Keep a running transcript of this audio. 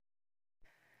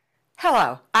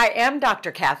Hello, I am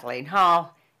Dr. Kathleen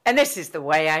Hall, and this is the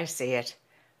way I see it.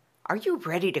 Are you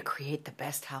ready to create the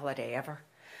best holiday ever?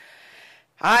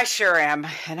 I sure am,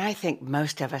 and I think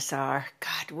most of us are.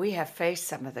 God, we have faced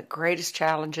some of the greatest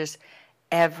challenges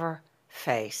ever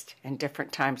faced in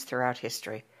different times throughout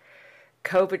history.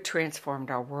 COVID transformed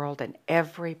our world in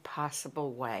every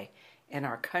possible way, in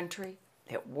our country,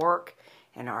 at work,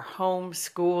 in our homes,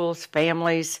 schools,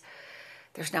 families.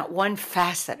 There's not one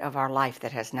facet of our life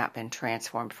that has not been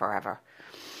transformed forever.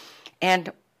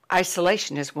 And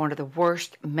isolation is one of the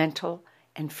worst mental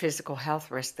and physical health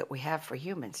risks that we have for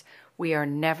humans. We are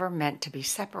never meant to be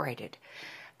separated.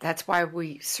 That's why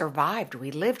we survived,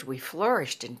 we lived, we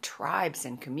flourished in tribes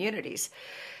and communities.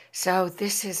 So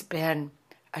this has been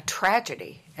a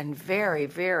tragedy and very,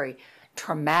 very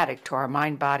traumatic to our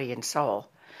mind, body, and soul.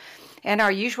 And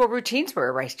our usual routines were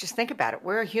erased. Just think about it.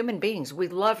 We're human beings. We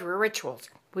love rituals.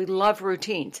 We love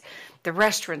routines. The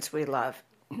restaurants we love,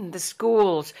 the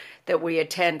schools that we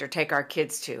attend or take our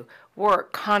kids to,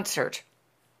 work, concert,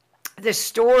 the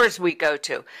stores we go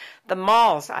to, the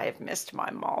malls. I have missed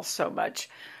my mall so much.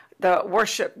 The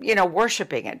worship,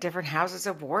 worshiping at different houses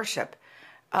of worship,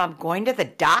 going to the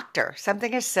doctor,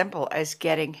 something as simple as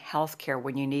getting health care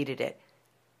when you needed it.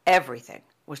 Everything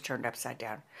was turned upside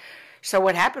down. So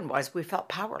what happened was we felt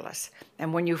powerless.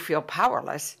 And when you feel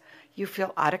powerless, you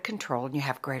feel out of control and you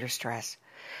have greater stress.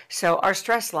 So our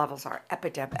stress levels are at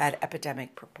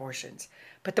epidemic proportions.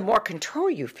 But the more control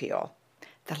you feel,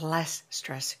 the less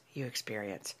stress you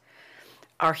experience.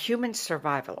 Our human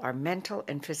survival, our mental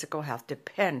and physical health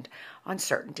depend on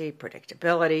certainty,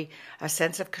 predictability, a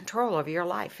sense of control over your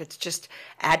life. It's just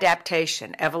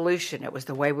adaptation, evolution. It was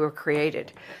the way we were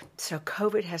created. So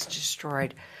COVID has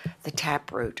destroyed the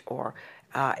taproot or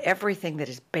everything that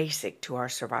is basic to our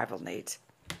survival needs.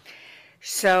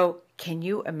 So can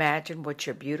you imagine what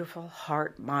your beautiful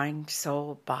heart, mind,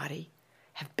 soul, body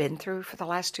have been through for the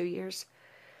last 2 years?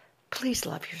 Please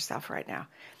love yourself right now.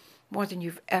 More than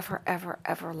you've ever, ever,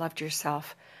 ever loved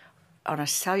yourself on a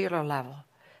cellular level,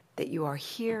 that you are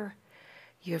here,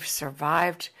 you have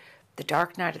survived the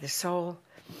dark night of the soul,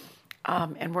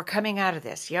 and we're coming out of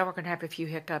this. Yeah, we're going to have a few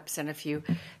hiccups and a few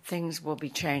things will be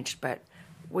changed, but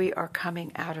we are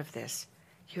coming out of this.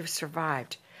 You've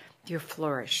survived. You've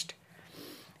flourished.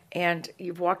 And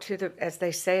you've walked through, as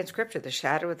they say in Scripture, the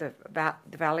shadow of the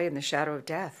valley and the shadow of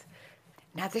death.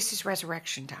 Now this is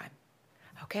resurrection time,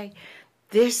 okay?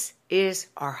 This is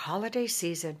our holiday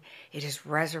season. It is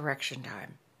resurrection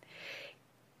time.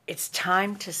 It's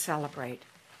time to celebrate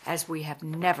as we have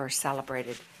never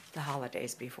celebrated the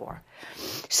holidays before.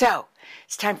 So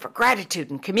it's time for gratitude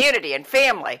and community and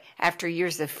family after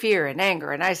years of fear and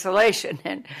anger and isolation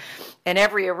and in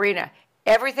every arena.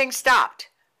 Everything stopped.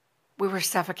 We were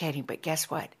suffocating, but guess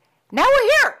what? Now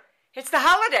we're here. It's the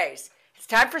holidays. It's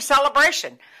time for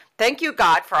celebration. Thank you,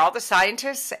 God, for all the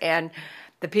scientists and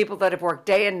the people that have worked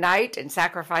day and night and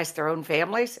sacrificed their own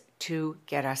families to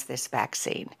get us this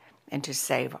vaccine and to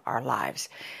save our lives.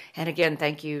 And again,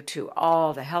 thank you to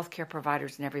all the healthcare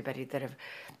providers and everybody that have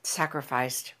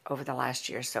sacrificed over the last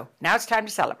year. So now it's time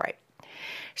to celebrate.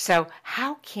 So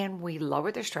how can we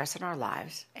lower the stress in our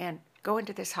lives and go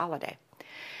into this holiday?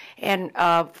 And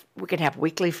we can have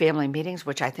weekly family meetings,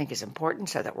 which I think is important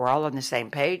so that we're all on the same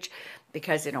page.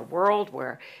 Because in a world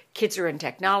where kids are in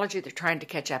technology, they're trying to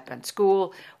catch up on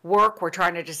school, work, we're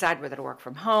trying to decide whether to work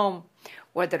from home,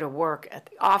 whether to work at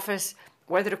the office,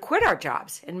 whether to quit our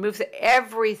jobs and move.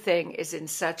 Everything is in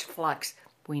such flux.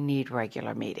 We need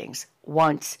regular meetings.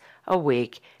 Once a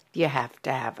week, you have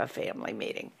to have a family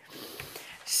meeting.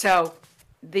 So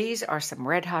these are some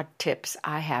red hot tips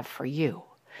I have for you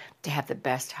to have the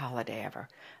best holiday ever.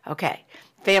 Okay,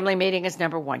 family meeting is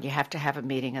number one. You have to have a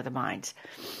meeting of the minds.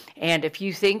 And if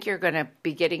you think you're going to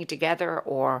be getting together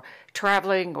or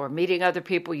traveling or meeting other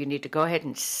people, you need to go ahead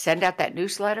and send out that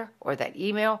newsletter or that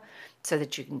email so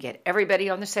that you can get everybody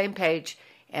on the same page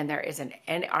and there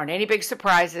aren't any big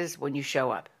surprises when you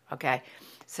show up, okay?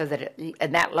 So that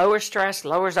that lowers stress,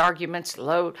 lowers arguments,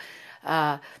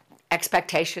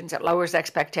 expectations. It lowers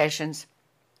expectations.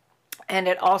 And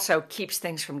it also keeps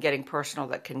things from getting personal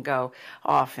that can go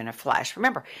off in a flash.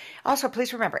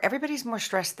 Please remember, everybody's more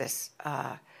stressed this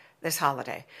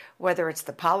holiday, whether it's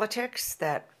the politics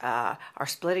that are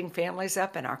splitting families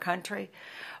up in our country,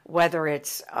 whether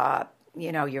it's,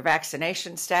 your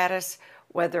vaccination status,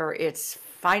 whether it's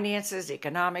finances,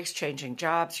 economics, changing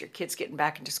jobs, your kids getting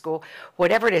back into school,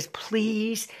 whatever it is,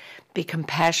 please be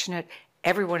compassionate.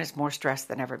 Everyone is more stressed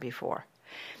than ever before.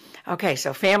 Okay,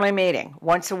 so family meeting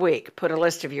once a week. Put a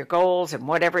list of your goals and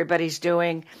what everybody's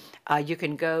doing. You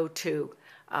can go to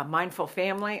Mindful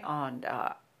Family on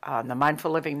on the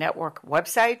Mindful Living Network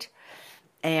website.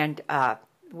 And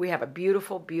we have a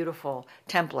beautiful, beautiful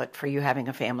template for you having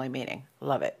a family meeting.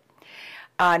 Love it.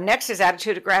 Next is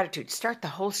attitude of gratitude. Start the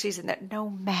whole season that no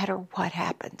matter what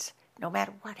happens,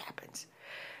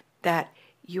 that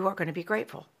you are going to be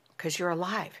grateful because you're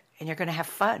alive and you're going to have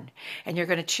fun and you're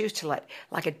going to choose to let,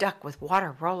 like a duck with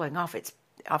water rolling off its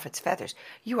feathers,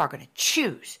 you are going to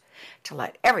choose to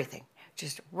let everything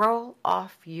just roll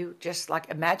off you, just like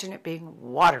imagine it being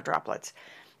water droplets,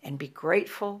 and be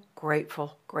grateful,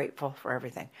 grateful, grateful for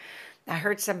everything. I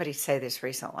heard somebody say this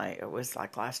recently. It was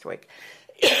like last week.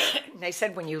 They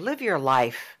said when you live your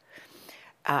life,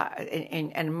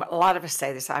 and a lot of us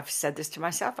say this, I've said this to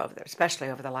myself especially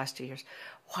over the last 2 years,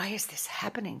 why is this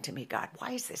happening to me, God?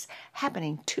 Why is this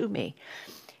happening to me?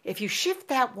 If you shift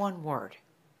that one word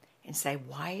and say,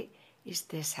 why is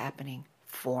this happening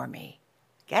for me?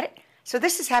 Get it? So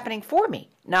this is happening for me,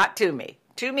 not to me.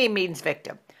 To me means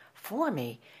victim. For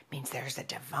me means there's a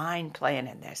divine plan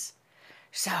in this.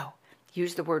 So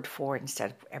use the word for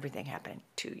instead of everything happening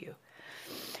to you.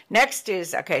 Next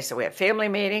is, so we have family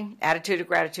meeting, attitude of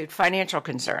gratitude, financial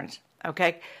concerns.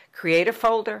 Okay, create a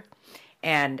folder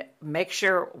and make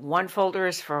sure one folder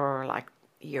is for like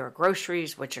your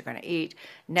groceries, what you're going to eat.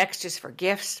 Next is for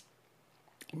gifts.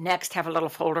 Next, have a little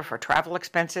folder for travel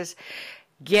expenses.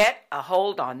 Get a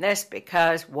hold on this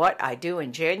because what I do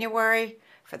in January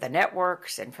for the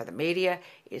networks and for the media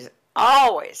is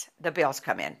always the bills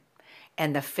come in.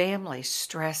 And the family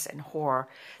stress and horror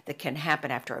that can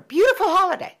happen after a beautiful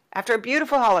holiday,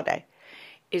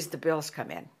 is the bills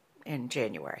come in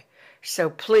January. So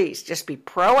please just be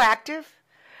proactive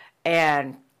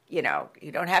and, you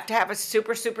don't have to have a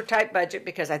super, super tight budget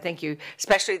because I think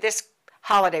especially this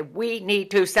holiday, we need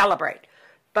to celebrate.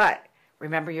 But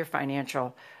remember your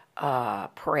financial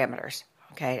parameters,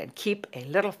 okay? And keep a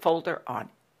little folder on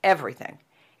everything.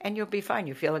 And you'll be fine.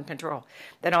 You feel in control.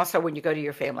 Then also when you go to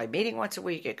your family meeting once a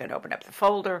week, you can open up the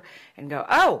folder and go,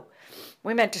 oh,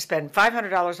 we meant to spend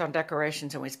 $500 on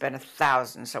decorations and we spent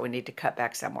 $1,000, so we need to cut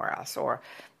back somewhere else. Or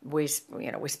we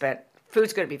spent,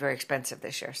 food's going to be very expensive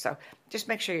this year. So just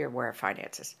make sure you're aware of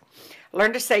finances.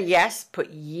 Learn to say yes.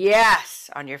 Put yes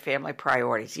on your family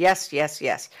priorities. Yes, yes,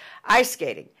 yes. Ice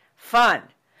skating, fun,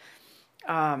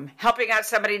 helping out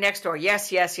somebody next door.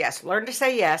 Yes, yes, yes. Learn to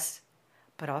say yes,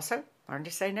 but also learn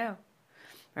to say no.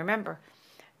 Remember,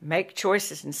 make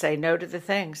choices and say no to the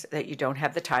things that you don't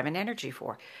have the time and energy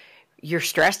for. You're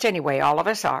stressed anyway. All of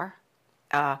us are.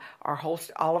 All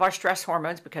of our stress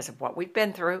hormones, because of what we've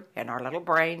been through in our little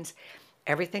brains,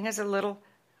 everything is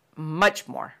much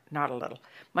more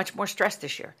stress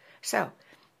this year. So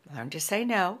learn to say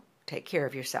no. Take care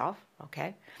of yourself,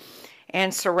 okay?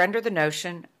 And surrender the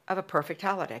notion of a perfect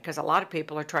holiday, because a lot of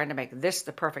people are trying to make this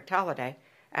the perfect holiday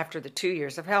after the 2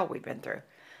 years of hell we've been through.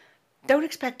 Don't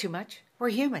expect too much. We're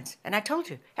humans. And I told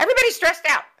you, everybody's stressed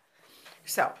out.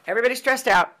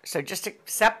 So just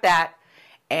accept that.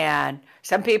 And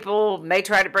some people may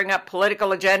try to bring up political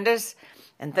agendas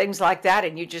and things like that.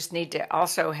 And you just need to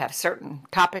also have certain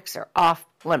topics that are off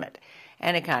limit.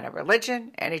 Any kind of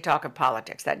religion, any talk of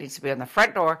politics. That needs to be on the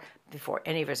front door before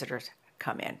any visitors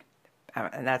come in.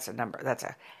 And that's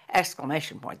a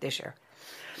exclamation point this year.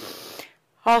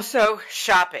 Also,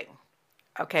 shopping,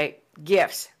 okay,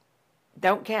 gifts.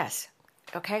 Don't guess,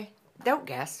 okay? Don't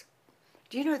guess.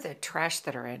 Do you know the trash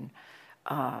that are in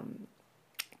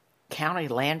county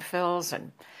landfills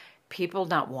and people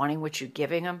not wanting what you're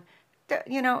giving them?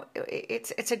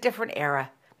 It's a different era.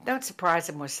 Don't surprise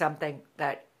them with something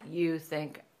that you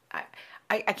think.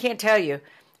 I can't tell you,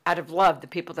 out of love, the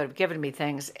people that have given me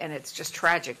things, and it's just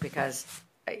tragic because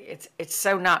it's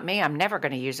so not me. I'm never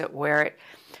going to use it, wear it,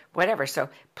 whatever. So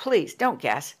please don't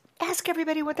guess. Ask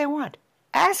everybody what they want.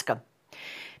 Ask them.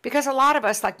 Because a lot of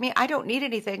us, like me, I don't need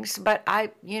anything, but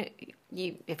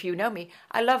if you know me,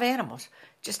 I love animals.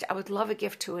 I would love a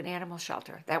gift to an animal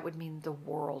shelter. That would mean the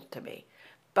world to me.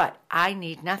 But I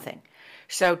need nothing.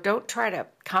 So don't try to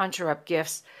conjure up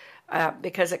gifts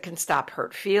because it can stop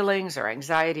hurt feelings or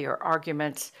anxiety or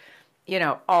arguments,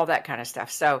 all that kind of stuff.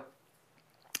 So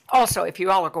also, if you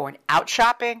all are going out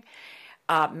shopping,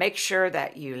 make sure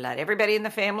that you let everybody in the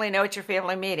family know at your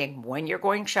family meeting when you're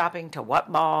going shopping, to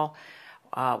what mall,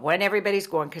 when everybody's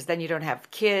going, because then you don't have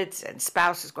kids and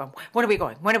spouses going, when are we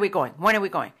going? When are we going? When are we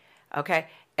going? Okay?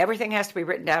 Everything has to be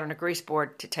written down on a grease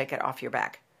board to take it off your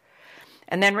back.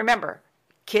 And then remember,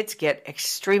 kids get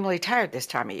extremely tired this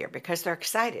time of year because they're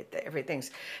excited that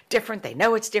everything's different. They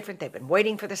know it's different. They've been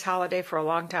waiting for this holiday for a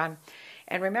long time.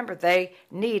 And remember, they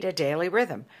need a daily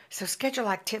rhythm. So schedule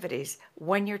activities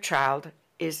when your child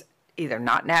is either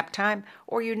not nap time,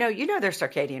 or you know their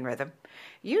circadian rhythm.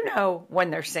 You know when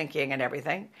they're sinking and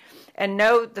everything, and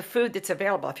know the food that's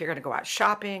available. If you're going to go out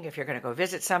shopping, if you're going to go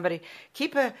visit somebody,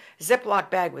 keep a Ziploc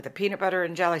bag with a peanut butter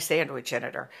and jelly sandwich in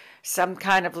it, or some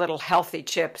kind of little healthy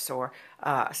chips, or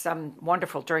some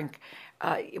wonderful drink.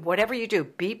 Whatever you do,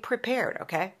 be prepared,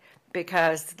 okay?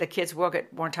 Because the kids will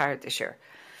get more tired this year.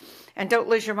 And don't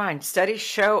lose your mind. Studies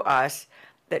show us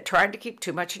that trying to keep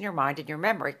too much in your mind and your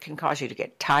memory can cause you to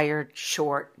get tired,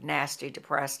 short, nasty,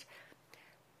 depressed.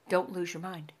 Don't lose your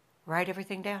mind. Write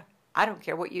everything down. I don't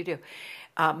care what you do.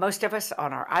 Most of us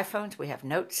on our iPhones, we have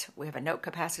notes. We have a note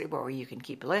capacity where you can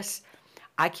keep lists.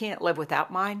 I can't live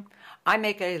without mine. I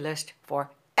make a list for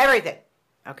everything,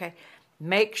 okay?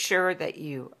 Make sure that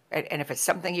you, and if it's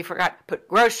something you forgot, put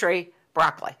grocery,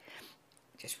 broccoli.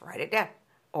 Just write it down.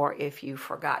 Or if you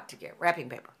forgot to get wrapping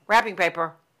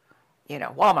paper,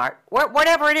 Walmart,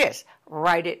 whatever it is,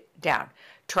 write it down.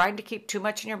 Trying to keep too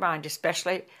much in your mind,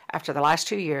 especially after the last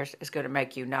 2 years, is going to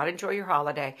make you not enjoy your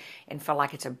holiday and feel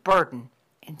like it's a burden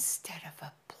instead of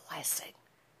a blessing,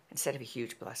 instead of a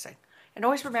huge blessing. And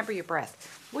always remember your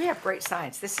breath. We have great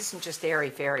science. This isn't just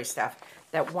airy-fairy stuff.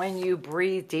 That when you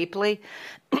breathe deeply,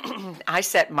 I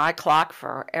set my clock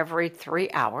for every 3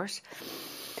 hours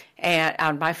and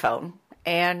on my phone.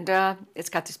 And it's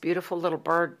got this beautiful little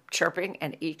bird chirping,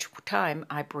 and each time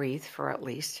I breathe for at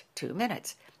least 2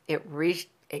 minutes. It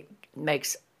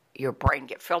makes your brain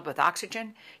get filled with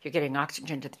oxygen. You're getting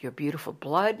oxygen to your beautiful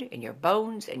blood and your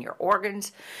bones and your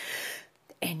organs,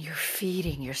 and you're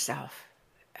feeding yourself.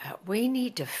 We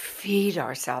need to feed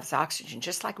ourselves oxygen,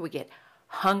 just like we get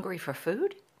hungry for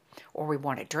food or we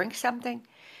want to drink something,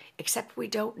 except we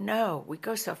don't know. We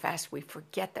go so fast we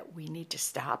forget that we need to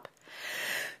stop,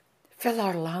 fill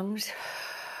our lungs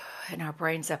and our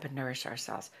brains up and nourish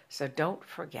ourselves. So don't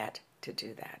forget to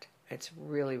do that. It's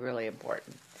really, really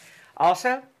important.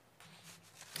 Also,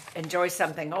 enjoy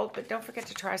something old, but don't forget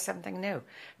to try something new.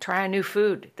 Try a new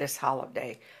food this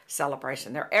holiday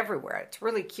celebration. They're everywhere. It's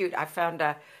really cute. I found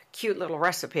a cute little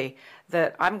recipe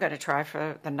that I'm going to try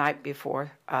for the night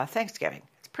before Thanksgiving.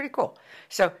 It's pretty cool.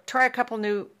 So try a couple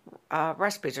new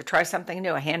recipes, or try something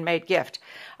new, a handmade gift.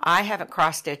 I haven't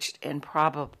cross-stitched in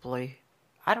probably,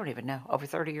 I don't even know, over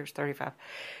 30 years, 35.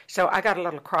 So I got a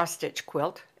little cross-stitch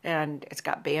quilt, and it's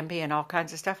got Bambi and all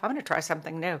kinds of stuff. I'm going to try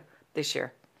something new this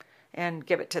year and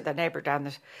give it to the neighbor down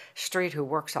the street who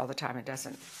works all the time and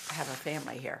doesn't have a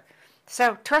family here.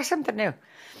 So try something new.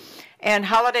 And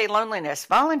holiday loneliness,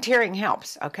 volunteering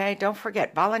helps, okay? Don't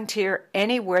forget, volunteer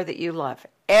anywhere that you love.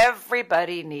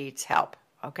 Everybody needs help,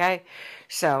 okay?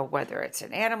 So whether it's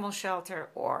an animal shelter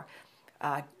or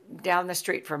down the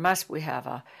street from us, we have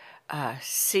a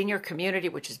senior community,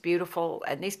 which is beautiful.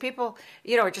 And these people,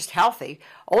 are just healthy,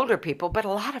 older people, but a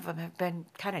lot of them have been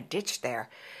kind of ditched there.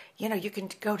 You can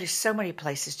go to so many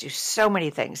places, do so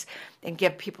many things, and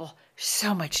give people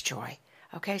so much joy.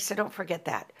 Okay, so don't forget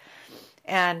that.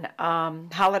 And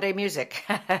holiday music.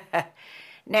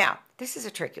 Now, this is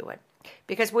a tricky one,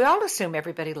 because we all assume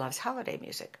everybody loves holiday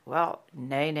music. Well,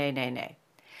 nay, nay, nay, nay.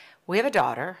 We have a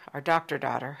daughter, our doctor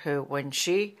daughter, who when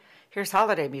she hears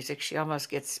holiday music, she almost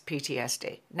gets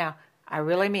PTSD. Now, I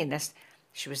really mean this.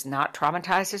 She was not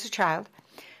traumatized as a child.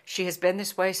 She has been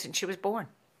this way since she was born.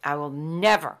 I will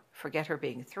never forget her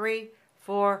being 3,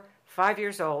 4, 5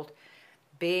 years old,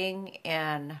 being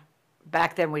in,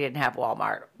 back then we didn't have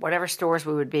Walmart, whatever stores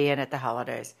we would be in at the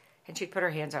holidays, and she'd put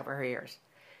her hands over her ears.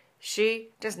 She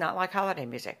does not like holiday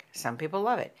music. Some people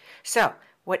love it. So,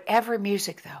 whatever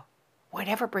music though,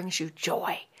 whatever brings you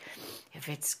joy, if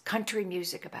it's country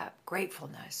music about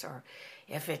gratefulness, or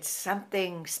if it's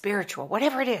something spiritual,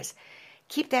 whatever it is,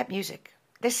 keep that music.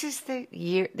 This is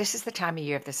the time of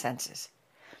year of the senses.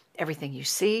 Everything you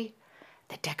see,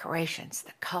 the decorations,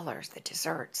 the colors, the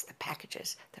desserts, the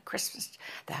packages,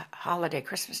 the holiday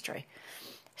Christmas tree.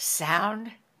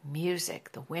 Sound,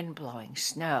 music, the wind blowing,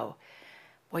 snow,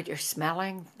 what you're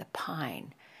smelling, the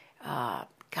pine.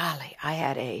 Golly, I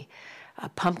had a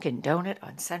pumpkin donut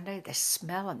on Sunday. The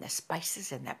smell and the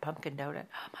spices in that pumpkin donut.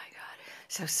 Oh my God.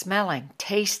 So smelling,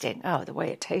 tasting, the way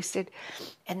it tasted,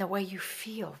 and the way you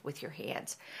feel with your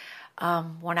hands.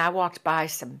 When I walked by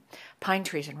some pine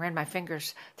trees and ran my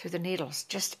fingers through the needles,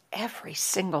 just every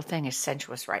single thing is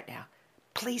sensuous right now.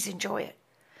 Please enjoy it.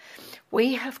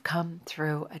 We have come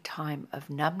through a time of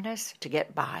numbness to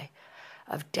get by,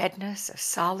 of deadness, of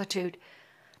solitude.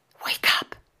 Wake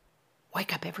up.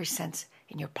 Wake up every sense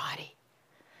in your body.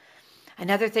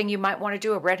 Another thing you might want to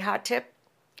do, a red hot tip,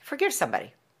 forgive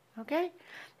somebody, okay?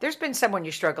 There's been someone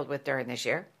you struggled with during this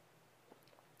year.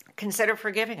 Consider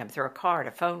forgiving them through a card,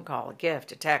 a phone call, a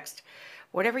gift, a text,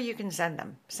 whatever you can send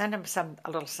them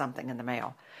a little something in the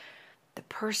mail. The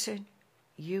person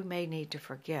you may need to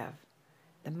forgive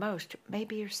the most may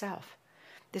be yourself.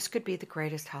 This could be the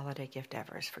greatest holiday gift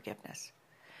ever, is forgiveness.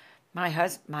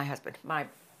 My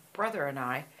brother and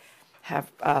I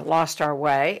have lost our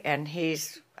way, and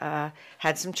he's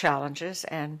had some challenges.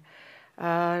 And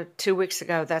 2 weeks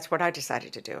ago, that's what I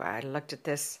decided to do. I looked at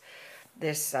this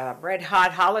red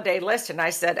hot holiday list, and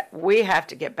I said, we have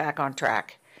to get back on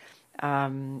track.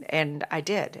 And I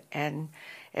did. And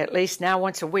at least now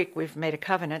once a week, we've made a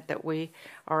covenant that we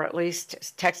are at least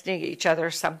texting each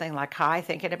other something like, hi,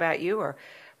 thinking about you, or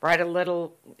write a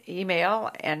little email.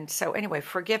 And so anyway,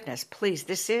 forgiveness, please.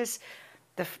 This is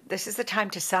the time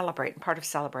to celebrate, and part of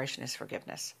celebration is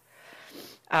forgiveness.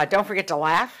 Don't forget to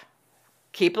laugh.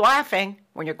 Keep laughing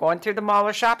when you're going through the mall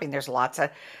or shopping. There's lots of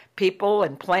people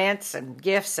and plants and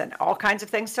gifts and all kinds of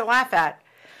things to laugh at.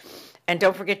 And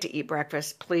don't forget to eat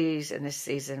breakfast, please, in this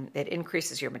season. It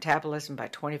increases your metabolism by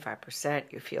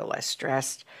 25%. You feel less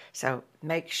stressed. So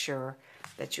make sure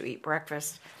that you eat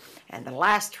breakfast. And the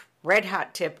last red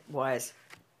hot tip was,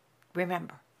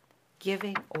 remember,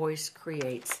 giving always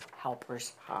creates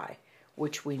helper's high,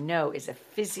 which we know is a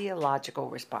physiological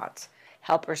response.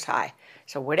 Helper's high.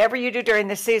 So whatever you do during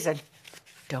this season,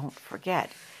 don't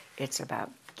forget, it's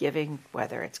about giving,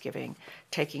 whether it's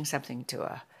taking something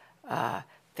to a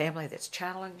family that's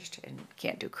challenged and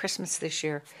can't do Christmas this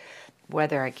year,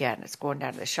 whether, again, it's going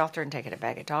down to the shelter and taking a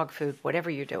bag of dog food, whatever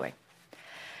you're doing.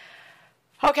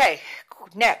 Okay,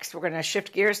 next we're going to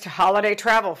shift gears to holiday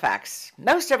travel facts.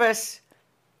 Most of us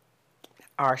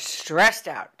are stressed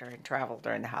out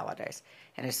during the holidays,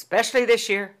 and especially this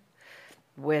year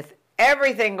with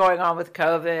everything going on with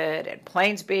COVID and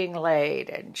planes being late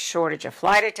and shortage of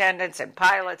flight attendants and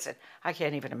pilots, and I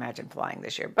can't even imagine flying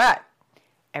this year, but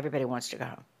everybody wants to go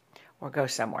home or go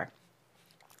somewhere.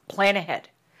 Plan ahead,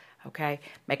 okay?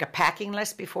 Make a packing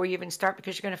list before you even start,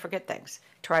 because you're going to forget things.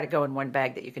 Try to go in one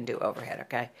bag that you can do overhead,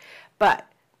 okay? But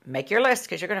make your list,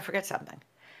 because you're going to forget something.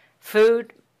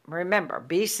 Food, remember,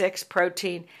 B6,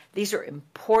 protein, these are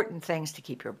important things to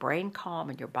keep your brain calm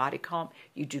and your body calm.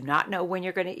 You do not know when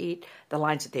you're going to eat. The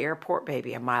lines at the airport may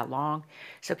be a mile long.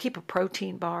 So keep a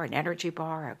protein bar, an energy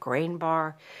bar, a grain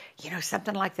bar,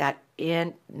 something like that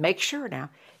in. Make sure now,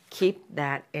 keep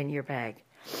that in your bag.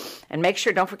 And make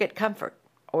sure, don't forget comfort.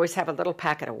 Always have a little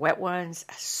packet of wet ones,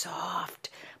 a soft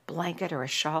blanket or a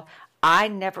shawl. I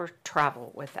never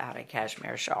travel without a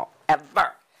cashmere shawl,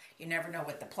 ever. You never know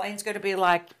what the plane's going to be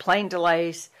like, plane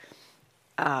delays,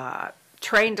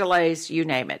 train delays, you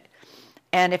name it.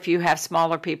 And if you have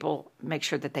smaller people, make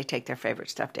sure that they take their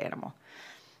favorite stuffed animal.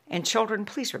 And children,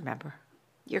 please remember,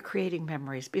 you're creating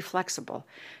memories. Be flexible.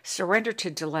 Surrender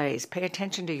to delays. Pay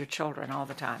attention to your children all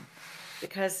the time,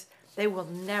 because they will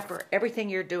never, everything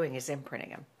you're doing is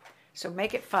imprinting them. So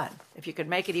make it fun. If you can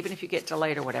make it, even if you get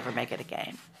delayed or whatever, make it a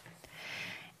game.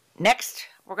 Next,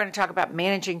 we're going to talk about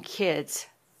managing kids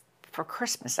for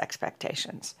Christmas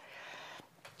expectations.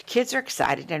 Kids are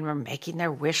excited and we're making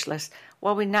their wish list.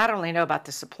 Well, we not only know about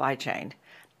the supply chain,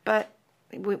 but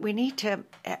we need to,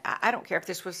 I don't care if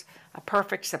this was a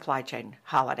perfect supply chain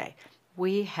holiday.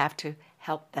 We have to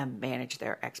help them manage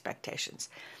their expectations.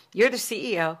 You're the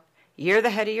CEO. You're the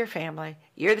head of your family.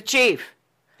 You're the chief.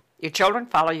 Your children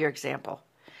follow your example.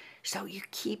 So you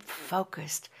keep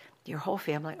focused, your whole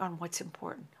family, on what's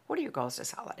important. What are your goals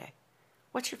this holiday?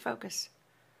 What's your focus?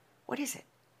 What is it?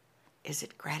 Is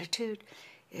it gratitude?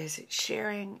 Is it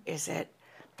sharing?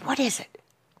 What is it?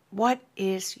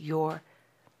 What's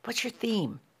your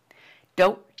theme?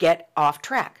 Don't get off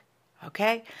track,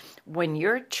 okay? When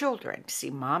your children see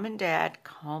mom and dad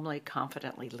calmly,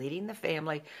 confidently leading the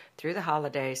family through the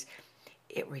holidays,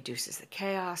 it reduces the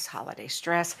chaos, holiday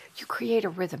stress. You create a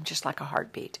rhythm just like a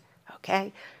heartbeat,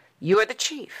 okay? You are the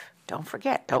chief. Don't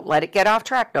forget. Don't let it get off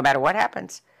track no matter what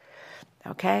happens,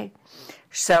 okay?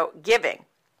 So giving,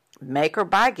 make or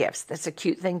buy gifts. That's a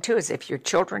cute thing too, is if your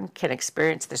children can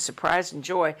experience the surprise and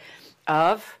joy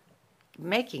of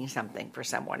making something for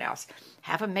someone else.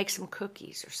 Have them make some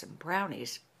cookies or some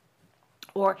brownies,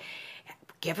 or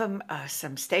give them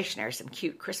some stationery, some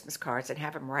cute Christmas cards, and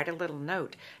have them write a little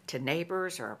note to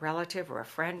neighbors or a relative or a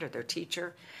friend or their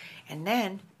teacher. And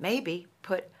then maybe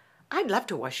put, I'd love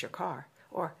to wash your car,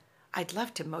 or I'd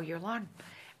love to mow your lawn,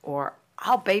 or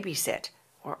I'll babysit,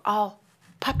 or I'll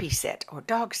puppy sit or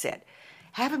dog sit.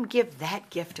 Have them give that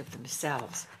gift of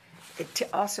themselves. It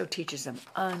also teaches them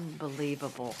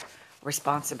unbelievable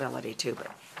responsibility too, but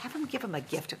have them give them a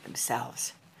gift of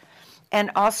themselves.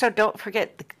 And also don't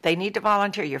forget, they need to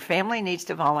volunteer. Your family needs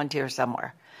to volunteer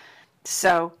somewhere.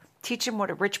 So teach them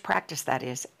what a rich practice that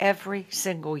is every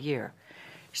single year.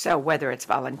 So whether it's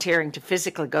volunteering to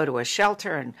physically go to a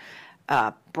shelter and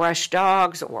brush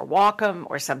dogs or walk them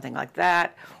or something like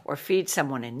that, or feed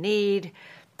someone in need,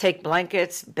 take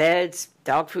blankets, beds,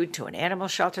 dog food to an animal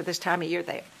shelter this time of year.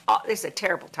 This is a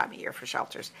terrible time of year for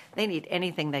shelters. They need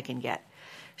anything they can get.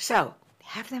 So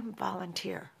have them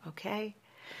volunteer, okay?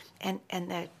 And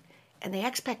the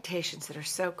expectations that are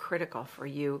so critical for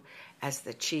you as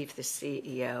the chief, the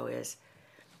CEO, is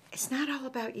it's not all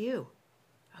about you,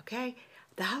 okay?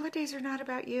 The holidays are not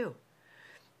about you.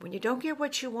 When you don't get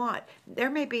what you want, there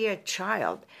may be a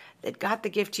child that got the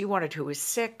gift you wanted who was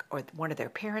sick, or one of their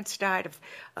parents died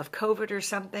of COVID or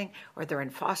something, or they're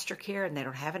in foster care and they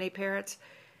don't have any parents.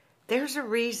 There's a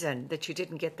reason that you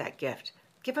didn't get that gift.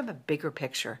 Give them a bigger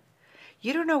picture.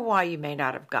 You don't know why you may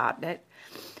not have gotten it,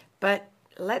 but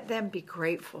let them be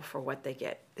grateful for what they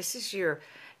get. This is your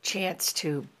chance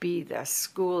to be the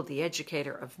school, the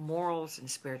educator of morals and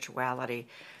spirituality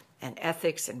and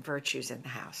ethics and virtues in the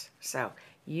house. So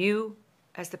you,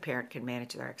 as the parent, can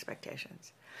manage their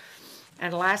expectations.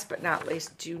 And last but not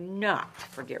least, do not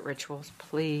forget rituals.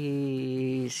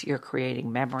 Please, you're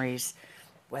creating memories,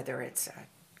 whether it's a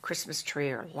Christmas tree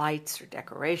or lights or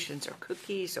decorations or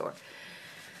cookies or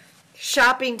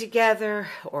shopping together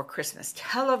or Christmas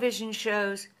television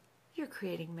shows. You're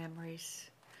creating memories.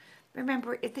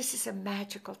 Remember, this is a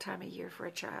magical time of year for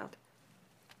a child.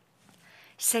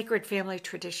 Sacred family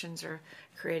traditions are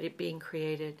being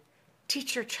created.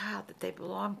 Teach your child that they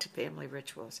belong to family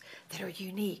rituals that are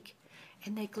unique,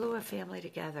 and they glue a family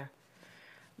together.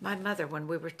 My mother, when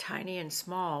we were tiny and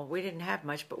small, we didn't have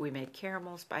much, but we made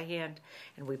caramels by hand,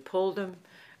 and we pulled them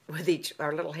with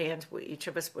our little hands. Each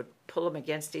of us would pull them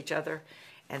against each other,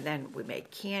 and then we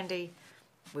made candy.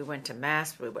 We went to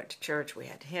Mass, we went to church, we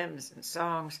had hymns and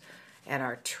songs, and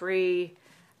our tree.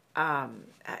 I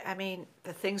mean,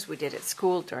 the things we did at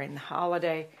school during the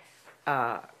holiday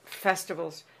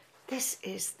festivals. This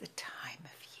is the time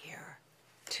of year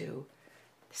to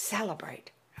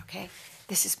celebrate, okay?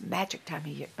 This is magical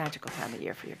time of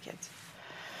year for your kids.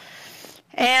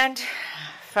 And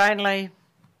finally,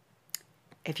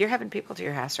 if you're having people to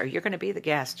your house or you're going to be the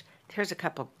guest, here's a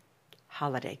couple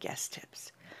holiday guest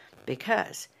tips.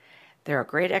 Because there are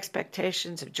great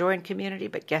expectations of joy and community,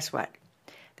 but guess what?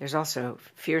 There's also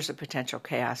fears of potential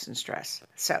chaos and stress.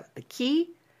 So the key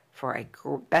for a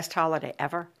best holiday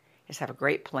ever is have a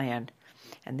great plan.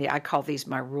 And I call these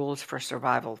my rules for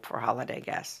survival for holiday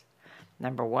guests.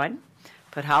 Number 1,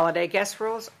 put holiday guest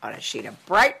rules on a sheet of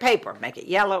bright paper. Make it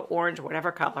yellow, orange,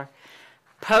 whatever color.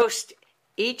 Post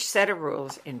each set of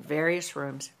rules in various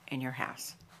rooms in your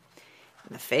house.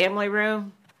 In the family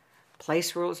room,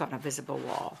 place rules on a visible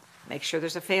wall. Make sure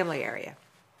there's a family area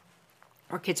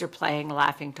where kids are playing,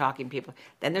 laughing, talking, people.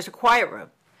 Then there's a quiet room.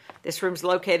 This room's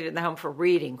located in the home for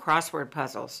reading, crossword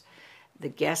puzzles. The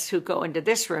guests who go into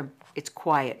this room, it's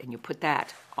quiet, and you put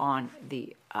that on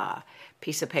the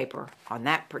piece of paper on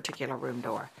that particular room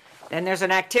door. Then there's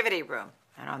an activity room,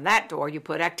 and on that door you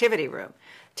put activity room.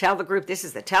 Tell the group this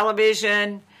is the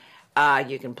television.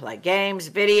 You can play games,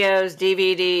 videos,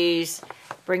 DVDs.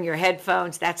 Bring your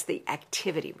headphones. That's the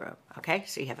activity room, okay?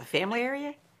 So you have a family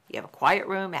area, you have a quiet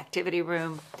room, activity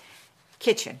room,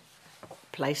 kitchen.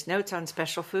 Place notes on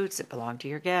special foods that belong to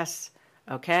your guests,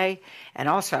 okay? And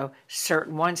also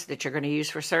certain ones that you're going to use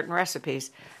for certain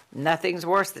recipes. Nothing's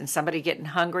worse than somebody getting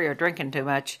hungry or drinking too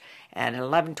much and at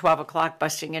 11, 12 o'clock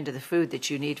busting into the food that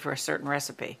you need for a certain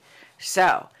recipe.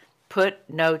 So put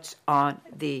notes on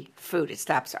the food. It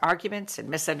stops arguments and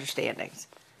misunderstandings.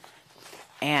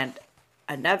 And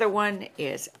another one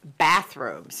is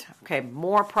bathrooms. Okay,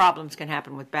 more problems can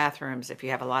happen with bathrooms if you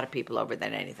have a lot of people over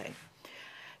than anything.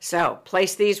 So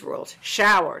place these rules.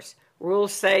 Showers.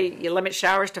 Rules say you limit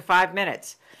showers to 5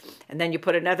 minutes. And then you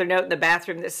put another note in the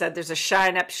bathroom that said there's a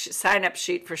sign-up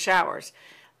sheet for showers.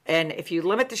 And if you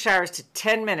limit the showers to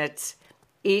 10 minutes,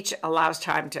 each allows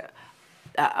time to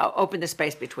open the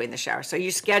space between the showers. So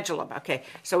you schedule them. Okay,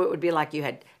 so it would be like you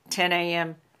had 10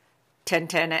 a.m.,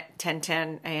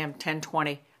 10:10 a.m.,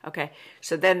 10:20. Okay,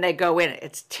 so then they go in.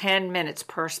 It's 10 minutes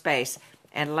per space,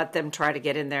 and let them try to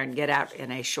get in there and get out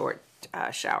in a short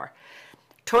shower.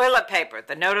 Toilet paper.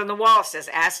 The note on the wall says,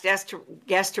 ask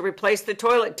guests to replace the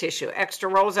toilet tissue. Extra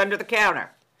rolls under the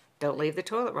counter. Don't leave the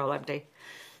toilet roll empty.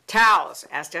 Towels.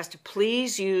 Ask guests to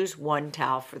please use one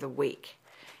towel for the week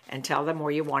and tell them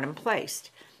where you want them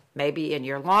placed. Maybe in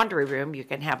your laundry room, you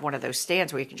can have one of those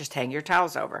stands where you can just hang your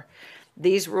towels over.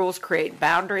 These rules create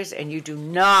boundaries, and you do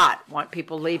not want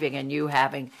people leaving and you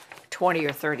having 20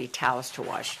 or 30 towels to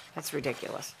wash. That's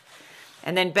ridiculous.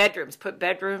 And then bedrooms. Put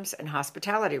bedrooms and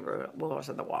hospitality rules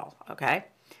on the wall, okay?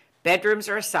 Bedrooms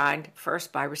are assigned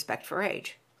first by respect for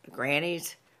age. The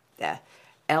grannies, the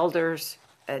elders,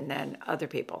 and then other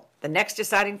people. The next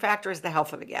deciding factor is the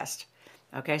health of the guest.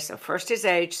 Okay, so first is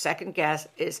age, second guess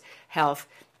is health.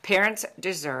 Parents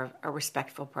deserve a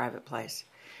respectful private place.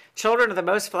 Children are the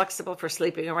most flexible for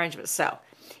sleeping arrangements. So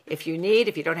if you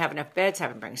don't have enough beds,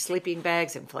 have them bring sleeping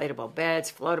bags, inflatable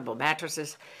beds, floatable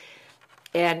mattresses,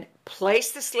 and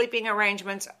place the sleeping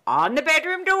arrangements on the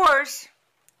bedroom doors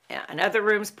and other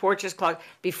rooms, porches, closets,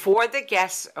 before the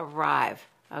guests arrive.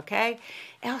 Okay?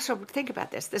 And also think about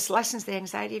this. This lessens the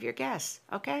anxiety of your guests.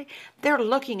 Okay? They're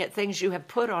looking at things you have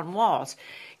put on walls,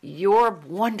 your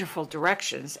wonderful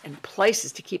directions and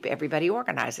places to keep everybody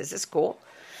organized. Is this cool?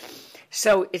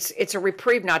 So it's a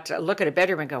reprieve not to look at a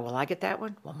bedroom and go, will I get that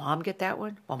one? Will Mom get that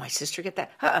one? Will my sister get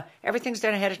that? Everything's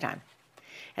done ahead of time.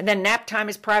 And then nap time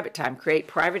is private time. Create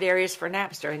private areas for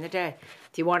naps during the day.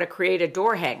 If you want to create a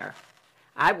door hanger,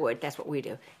 I would. That's what we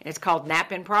do. And it's called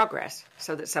Nap in Progress,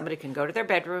 so that somebody can go to their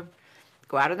bedroom,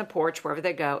 go out on the porch, wherever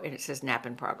they go, and it says Nap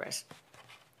in Progress.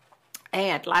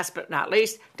 And last but not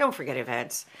least, don't forget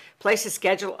events. Place a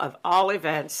schedule of all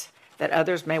events that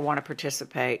others may want to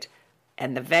participate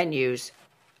and the venues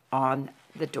on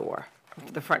the door,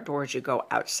 the front door as you go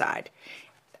outside.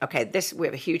 Okay, we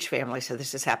have a huge family, so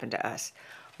this has happened to us.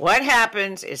 What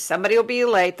happens is somebody will be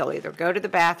late. They'll either go to the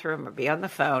bathroom or be on the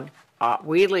phone.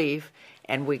 We leave,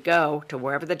 and we go to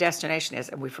wherever the destination is,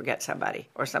 and we forget somebody,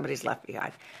 or somebody's left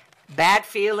behind. Bad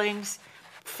feelings,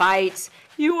 fights.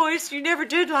 You never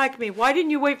did like me. Why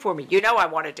didn't you wait for me? You know I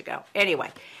wanted to go.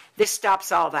 Anyway, this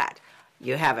stops all that.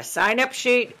 You have a sign-up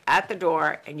sheet at the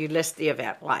door, and you list the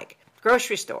event, like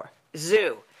grocery store,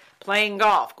 zoo, playing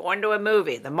golf, going to a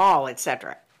movie, the mall,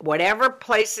 etc. Whatever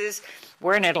places,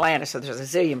 we're in Atlanta, so there's a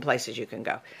zillion places you can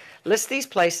go. List these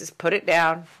places, put it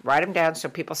down, write them down so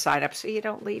people sign up so you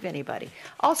don't leave anybody.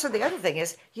 Also, the other thing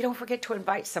is you don't forget to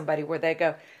invite somebody where they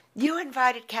go, you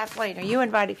invited Kathleen, or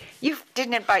you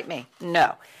didn't invite me.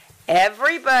 No.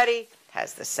 Everybody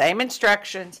has the same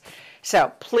instructions.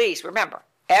 So please remember,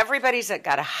 everybody's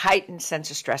got a heightened sense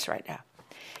of stress right now,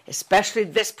 especially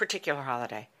this particular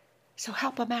holiday. So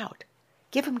help them out.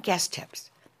 Give them guest tips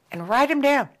and write them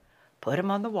down. Put them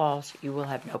on the walls. You will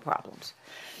have no problems.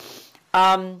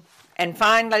 And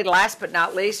finally, last but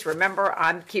not least, remember,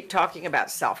 I keep talking about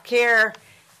self-care.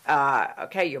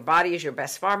 Okay, your body is your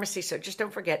best pharmacy, so just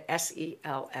don't forget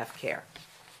SELF care.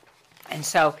 And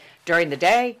so during the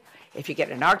day, if you get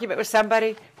in an argument with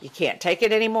somebody, you can't take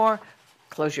it anymore,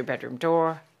 close your bedroom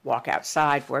door, walk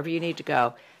outside, wherever you need to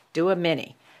go, do a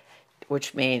mini,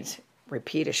 which means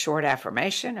repeat a short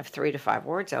affirmation of 3 to 5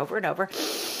 words over and over.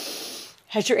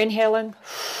 As you're inhaling,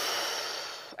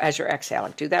 as you're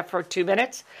exhaling. Do that for 2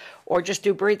 minutes, or just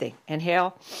do breathing.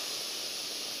 Inhale,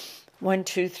 1,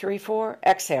 2, 3, 4.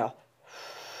 Exhale,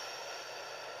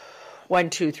 1,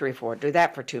 2, 3, 4. Do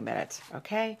that for 2 minutes,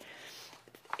 okay?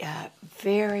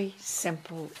 Very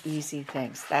simple, easy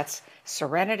things. That's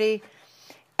serenity.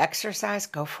 Exercise,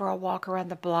 go for a walk around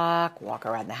the block, walk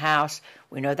around the house.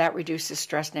 We know that reduces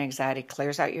stress and anxiety,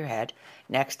 clears out your head.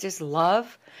 Next is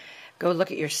love. Go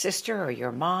look at your sister or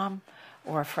your mom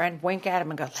or a friend, wink at them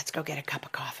and go, let's go get a cup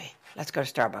of coffee. Let's go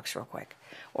to Starbucks real quick.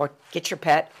 Or get your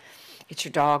pet, get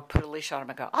your dog, put a leash on them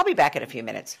and go, I'll be back in a few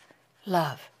minutes.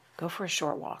 Love, go for a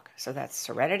short walk. So that's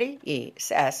serenity, E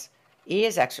is S, E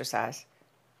is exercise,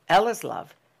 L is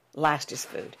love, last is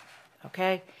food.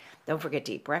 Okay? Don't forget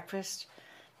to eat breakfast.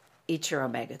 Eat your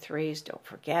omega-3s, don't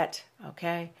forget,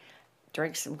 okay?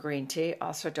 Drink some green tea.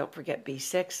 Also, don't forget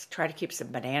B6. Try to keep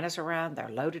some bananas around. They're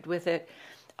loaded with it.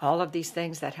 All of these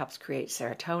things, that helps create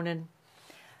serotonin.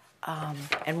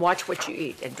 And watch what you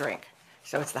eat and drink.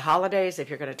 So it's the holidays. If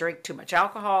you're going to drink too much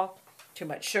alcohol, too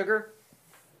much sugar,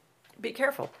 be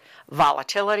careful.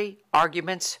 Volatility,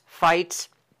 arguments, fights.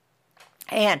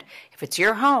 And if it's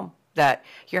your home that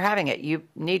you're having it, you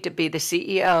need to be the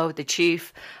CEO, the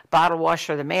chief, bottle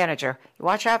washer, the manager.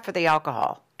 Watch out for the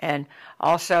alcohol. And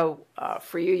also,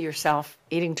 for you yourself,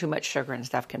 eating too much sugar and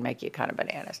stuff can make you kind of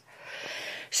bananas.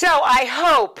 So I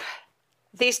hope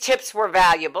these tips were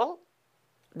valuable.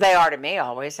 They are to me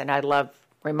always, and I love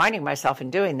reminding myself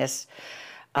and doing this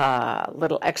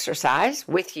little exercise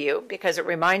with you because it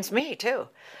reminds me too.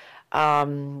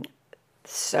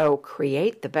 So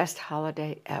create the best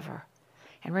holiday ever.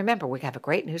 And remember, we have a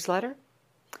great newsletter.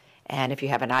 And if you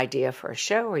have an idea for a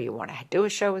show or you want to do a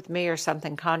show with me or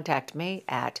something, contact me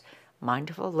at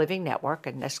Mindful Living Network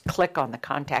and just click on the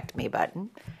Contact Me button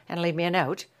and leave me a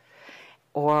note.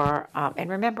 Or and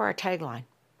remember our tagline.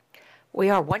 We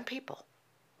are one people,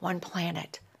 one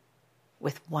planet,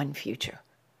 with one future.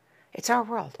 It's our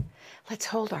world. Let's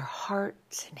hold our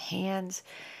hearts and hands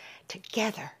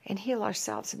together and heal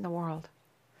ourselves in the world.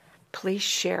 Please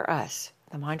share us.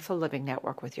 the Mindful Living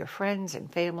Network with your friends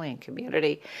and family and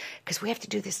community, because we have to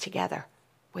do this together.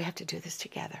 We have to do this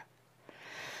together.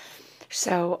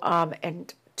 So,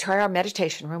 and try our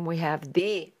meditation room. We have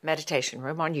the meditation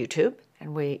room on YouTube,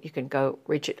 and you can go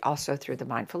reach it also through the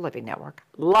Mindful Living Network.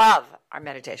 Love our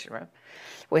meditation room.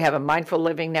 We have a Mindful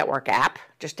Living Network app.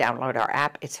 Just download our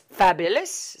app. It's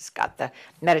fabulous. It's got the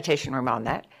meditation room on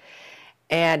that.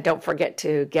 And don't forget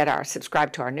to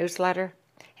subscribe to our newsletter.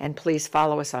 And please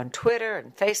follow us on Twitter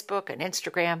and Facebook and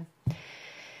Instagram.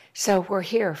 So we're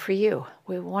here for you.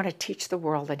 We want to teach the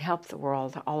world and help the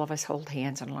world. All of us hold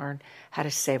hands and learn how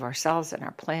to save ourselves and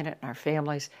our planet and our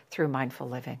families through mindful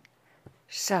living.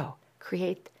 So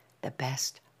create the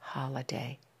best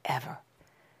holiday ever.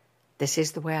 This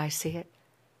is the way I see it,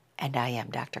 and I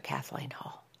am Dr. Kathleen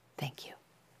Hall. Thank you.